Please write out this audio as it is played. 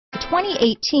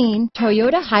2018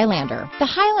 Toyota Highlander. The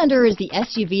Highlander is the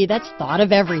SUV that's thought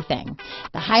of everything.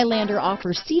 The Highlander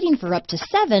offers seating for up to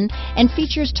 7 and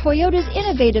features Toyota's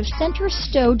innovative center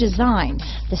stow design.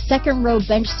 The second row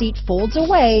bench seat folds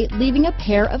away, leaving a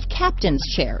pair of captain's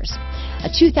chairs. A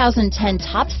 2010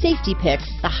 top safety pick,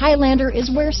 the Highlander is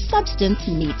where substance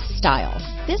meets style.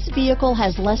 This vehicle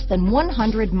has less than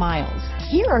 100 miles.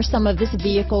 Here are some of this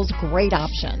vehicle's great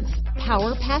options: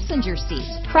 power passenger seat,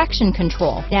 traction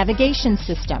control, navigation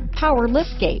system, power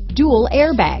liftgate, dual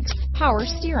airbags, power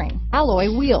steering, alloy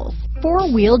wheels,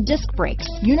 4-wheel disc brakes,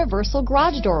 universal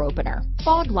garage door opener,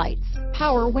 fog lights,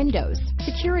 power windows,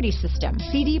 security system,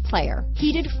 CD player,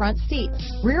 heated front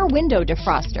seats, rear window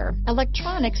defroster,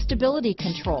 electronic stability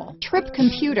control, trip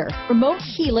computer, remote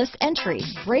keyless entry,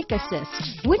 brake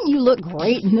assist. Wouldn't you look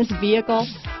great in this vehicle?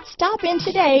 Stop in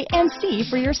today and see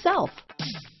for yourself.